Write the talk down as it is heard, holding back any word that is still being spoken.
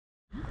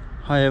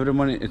Hi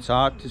everyone, it's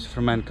Artist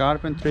from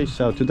Carpentry.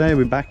 So today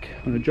we're back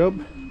on a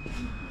job.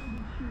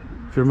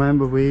 If you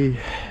remember, we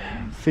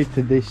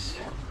fitted this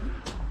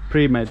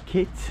pre-made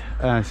kit.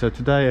 So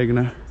today I'm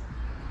gonna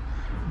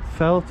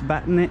felt,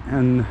 batten it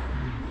and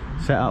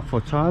set up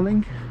for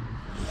tiling.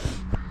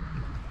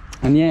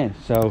 And yeah,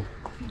 so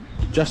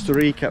just to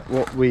recap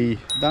what we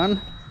done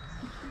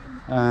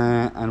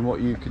and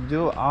what you could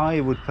do, I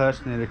would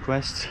personally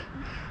request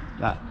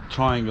that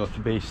triangle to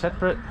be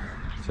separate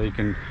so you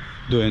can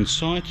do it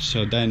inside,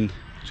 so then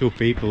two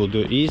people will do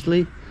it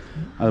easily.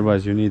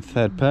 Otherwise you need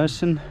third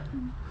person,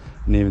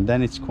 and even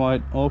then it's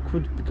quite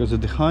awkward because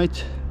of the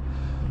height.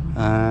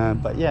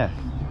 But yeah,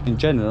 in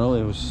general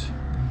it was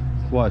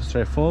quite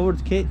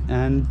straightforward kit,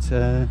 and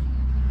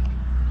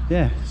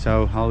yeah,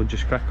 so I'll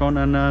just crack on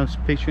and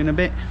speak to you in a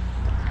bit.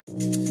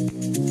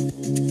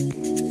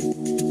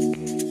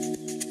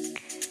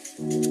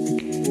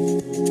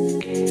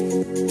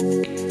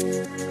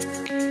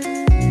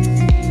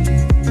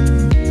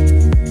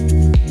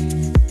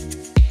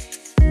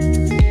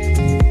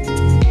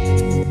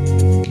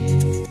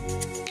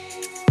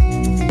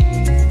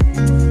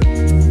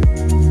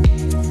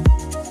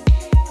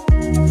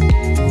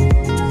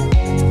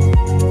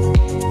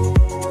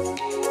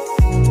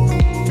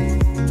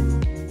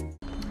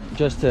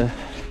 Just a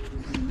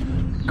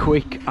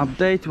quick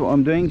update what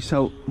I'm doing.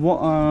 So what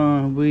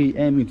are we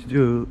aiming to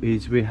do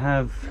is we're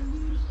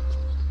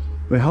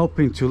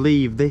hoping to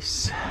leave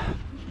this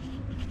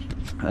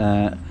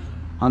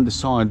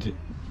underside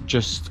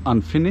just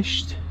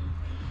unfinished,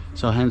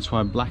 so hence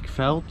why black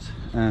felt.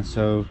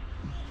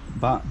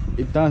 But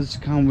it does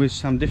come with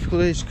some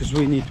difficulties because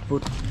we need to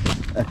put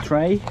a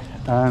tray,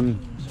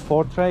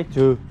 support tray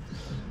to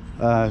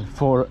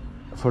for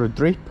a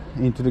drip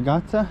into the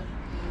gutter.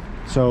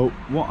 So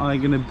what I'm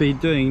going to be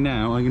doing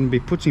now, I'm going to be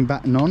putting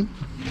batten on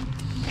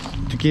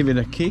to give it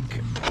a kick.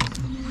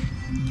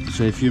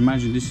 So if you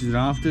imagine this is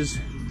rafters,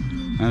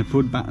 and I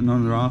put batten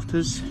on the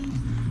rafters,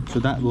 so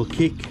that will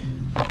kick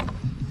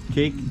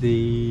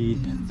the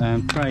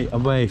tray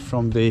away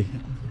from the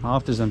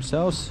rafters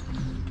themselves,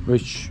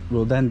 which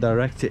will then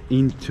direct it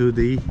into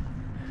the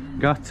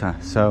gutter.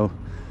 So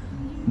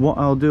what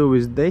I'll do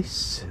is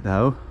this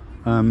though,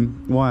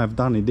 why I've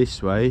done it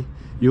this way,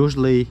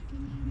 usually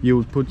you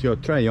would put your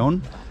tray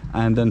on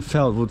and then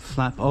felt would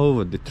flap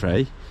over the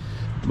tray,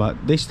 but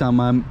this time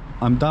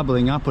I'm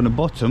doubling up on the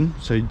bottom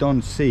so you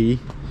don't see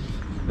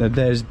that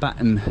there's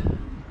batten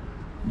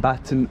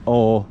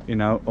or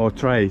or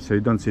tray, so you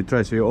don't see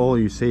tray, so all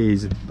you see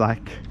is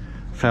black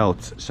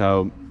felt.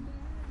 So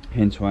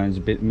hence why it's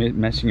a bit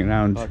messing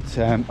around, but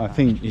I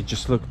think it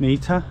just looked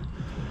neater.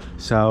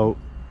 So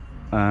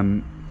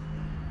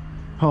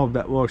hope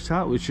that works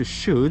out, which it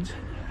should.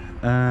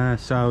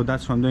 So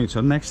that's what I'm doing.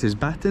 So next is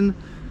batten,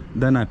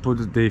 then I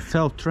put the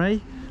felt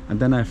tray, and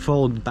then I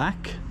fold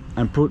back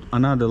and put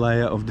another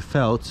layer of the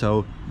felt.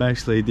 So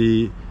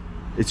basically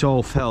it's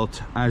all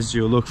felt as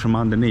you look from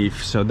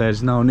underneath, so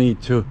there's no need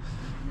to,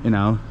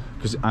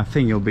 because I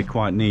think it'll be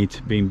quite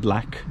neat being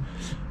blacked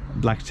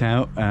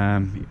out.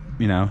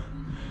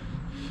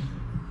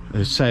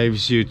 It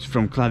saves you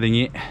from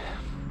cladding it,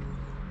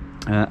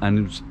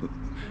 and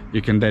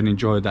you can then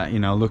enjoy that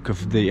look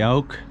of the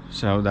oak.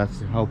 So that's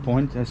the whole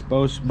point, I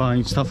suppose,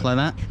 buying stuff like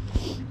that,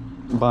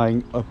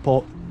 buying a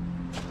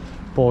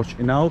porch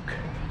in oak.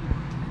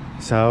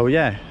 So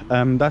yeah,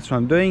 that's what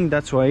I'm doing.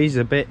 That's why it's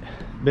a bit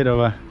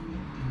of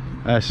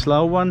a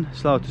slow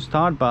to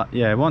start, but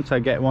yeah, once I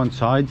get one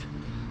side,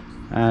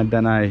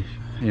 then I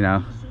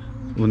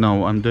will know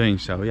what I'm doing.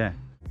 So yeah.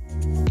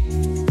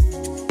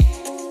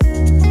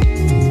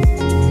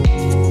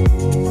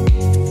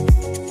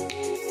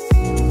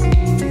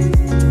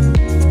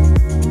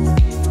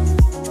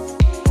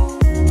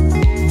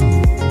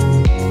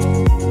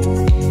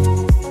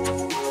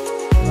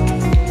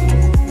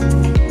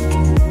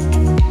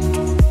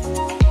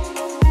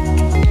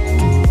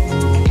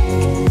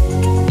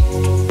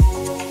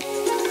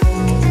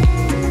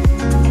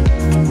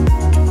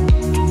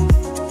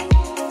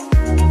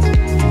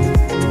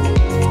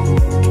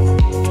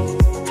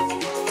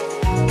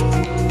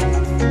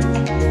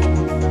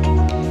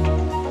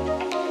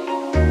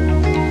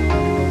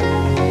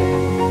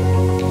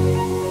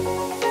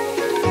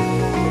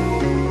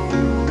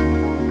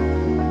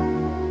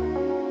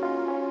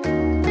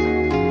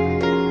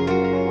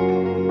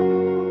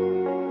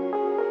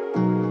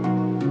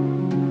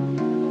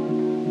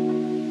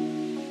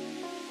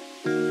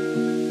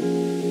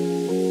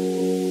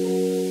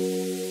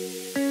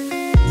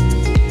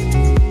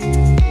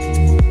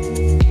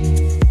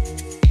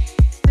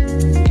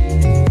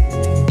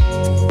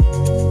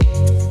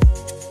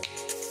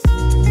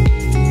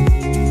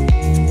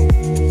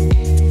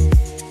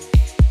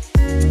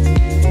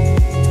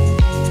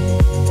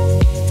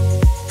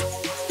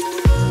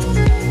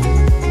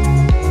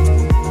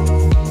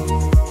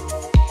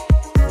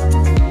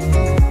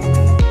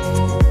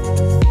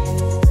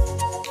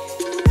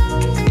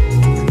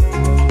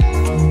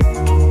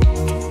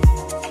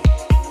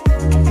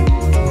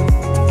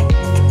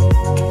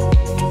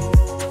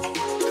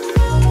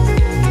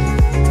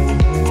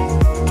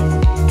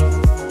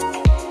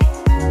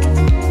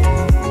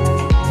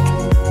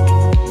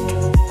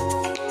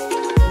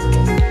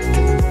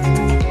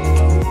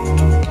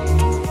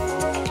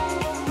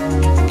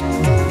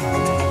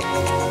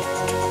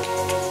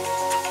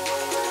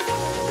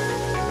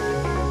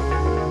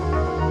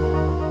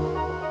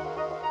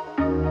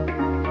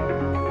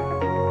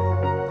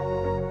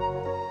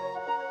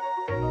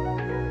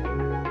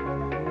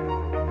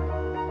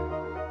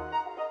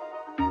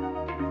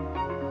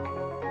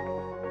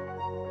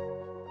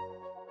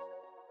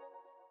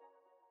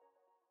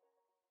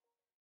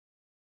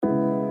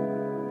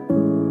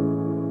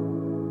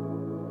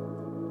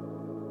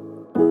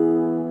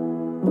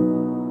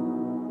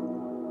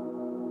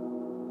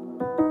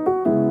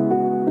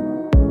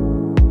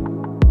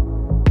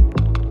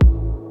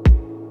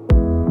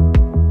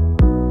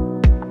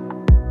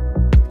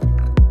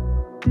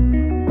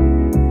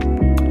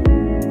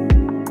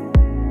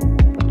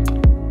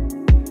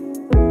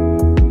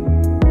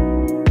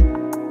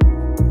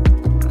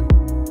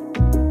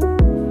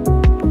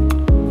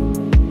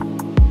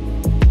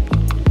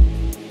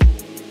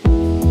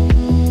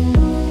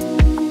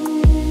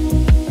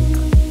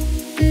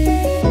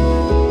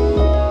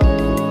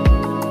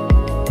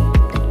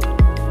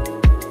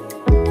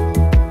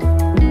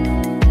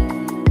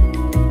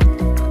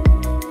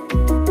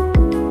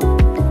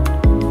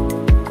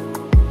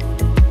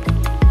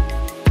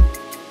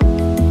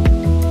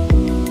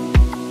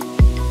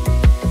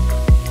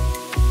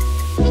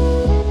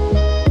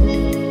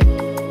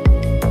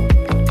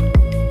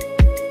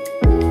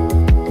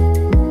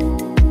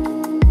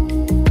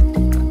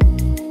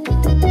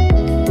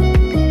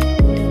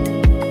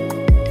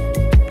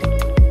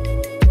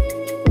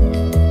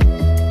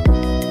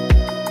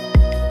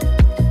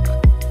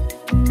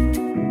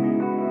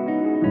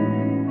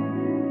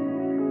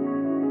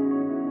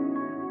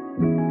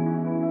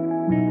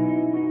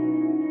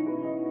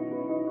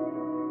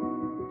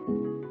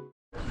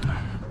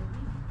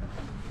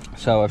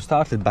 So I've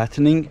started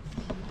battening.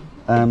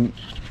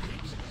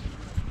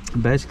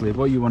 Basically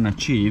what you want to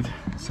achieve,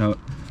 so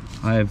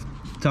I have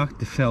tucked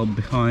the felt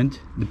behind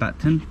the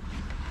batten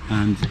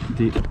and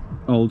the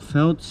old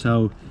felt,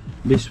 so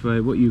this way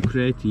what you're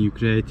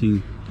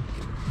creating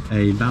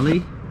a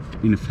valley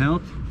in a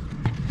felt,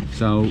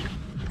 so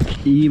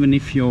even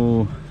if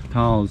your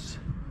tiles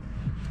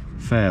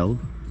fail,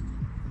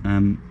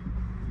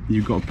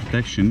 you've got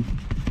protection,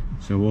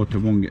 so water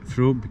won't get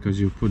through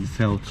because you put the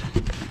felt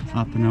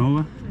up and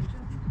over.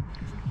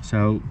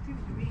 So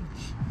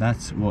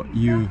that's what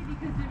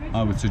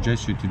I would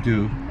suggest you to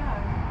do.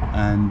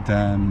 And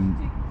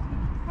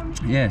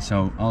yeah,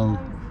 so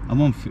I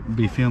won't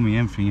be filming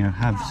everything. I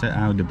have set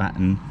out the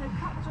batten.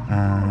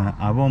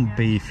 I won't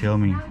be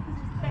filming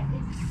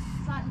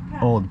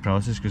all the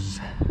process because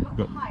I've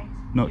got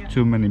not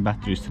too many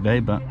batteries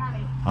today, but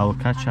I'll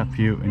catch up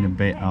you in a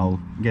bit. I'll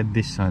get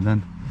this side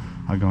done,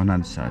 I'll go on the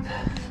other side.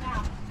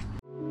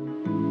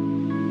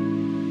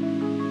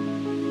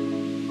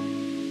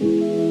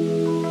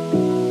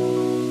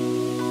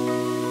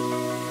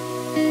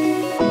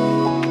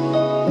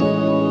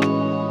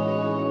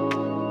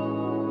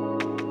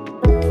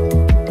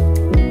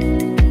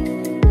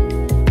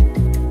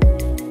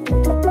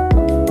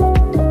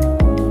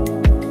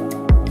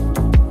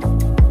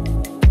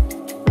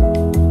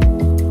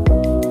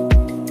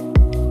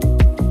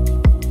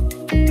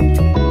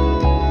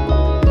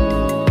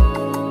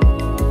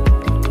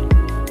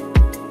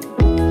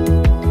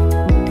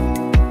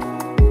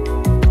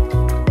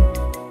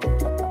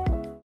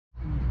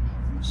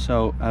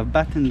 So I've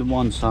battened the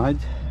one side,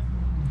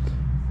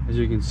 as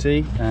you can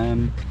see.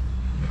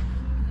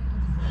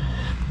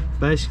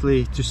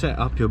 Basically, to set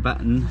up your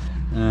batten,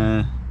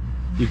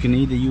 you can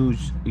either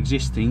use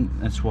existing,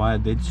 that's why I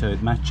did, so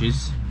it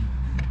matches,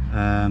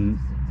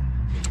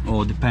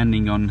 or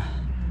depending on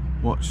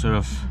what sort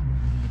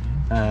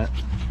of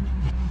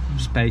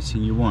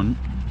spacing you want,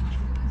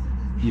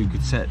 you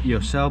could set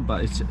yourself,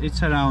 but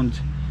it's around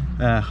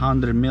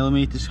 100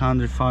 millimeters,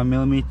 105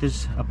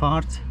 millimeters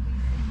apart.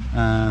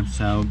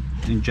 So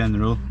in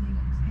general,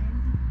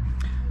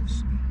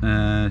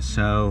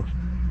 so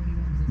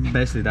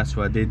basically that's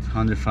what I did,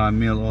 105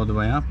 mil all the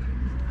way up.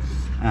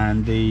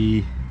 And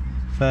the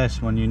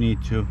first one you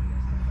need to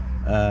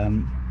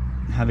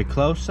have it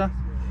closer.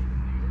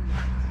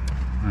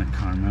 I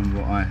can't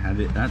remember what I had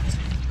it at,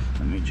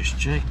 let me just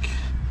check.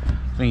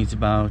 I think it's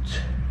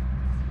about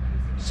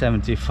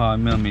 75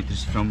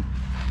 millimeters from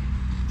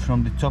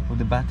the top of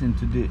the batten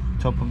to the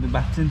top of the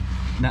batten.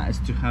 That is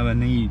to have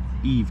an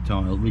eave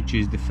tile, which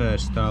is the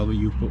first tile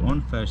you put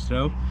on, first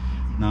row.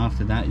 Now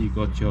after that you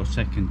got your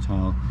second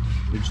tile,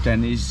 which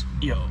then is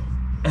your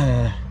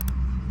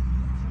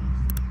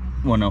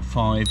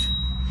 105,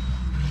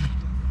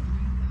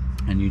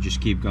 and you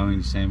just keep going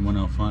the same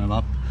 105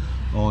 up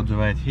all the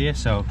way here.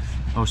 So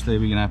obviously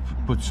we're gonna have to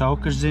put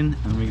soakers in,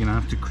 and we're gonna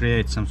have to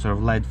create some sort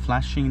of LED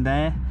flashing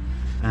there,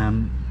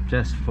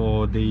 just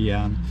for the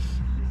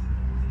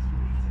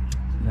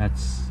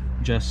that's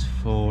just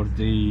for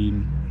the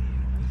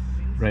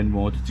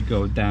rainwater to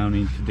go down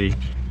into the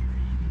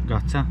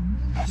gutter.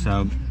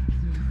 So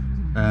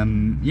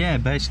yeah,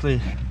 basically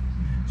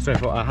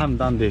straightforward. I haven't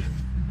done the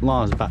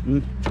last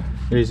batten,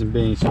 reason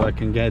being so I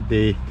can get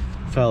the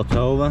felt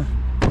over,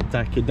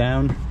 tack it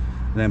down,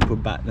 and then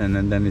put batten,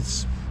 and then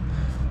it's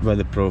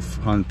weatherproof,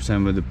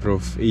 100%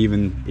 weatherproof,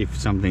 even if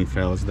something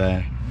fails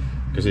there,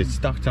 because it's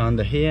tucked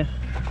under here.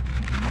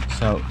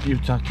 So you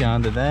tuck it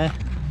under there,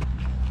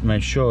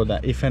 make sure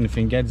that if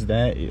anything gets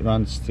there, it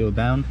runs still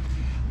down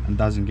and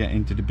doesn't get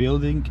into the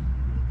building.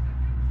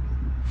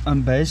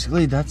 And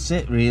basically that's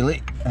it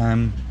really.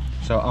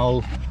 So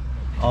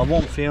I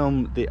won't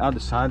film the other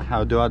side,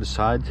 how I do other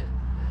side,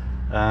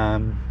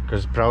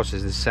 because the process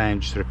is the same,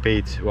 just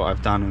repeat what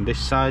I've done on this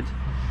side.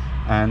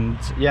 And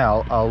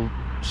yeah, I'll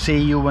see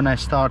you when I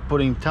start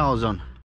putting tiles on.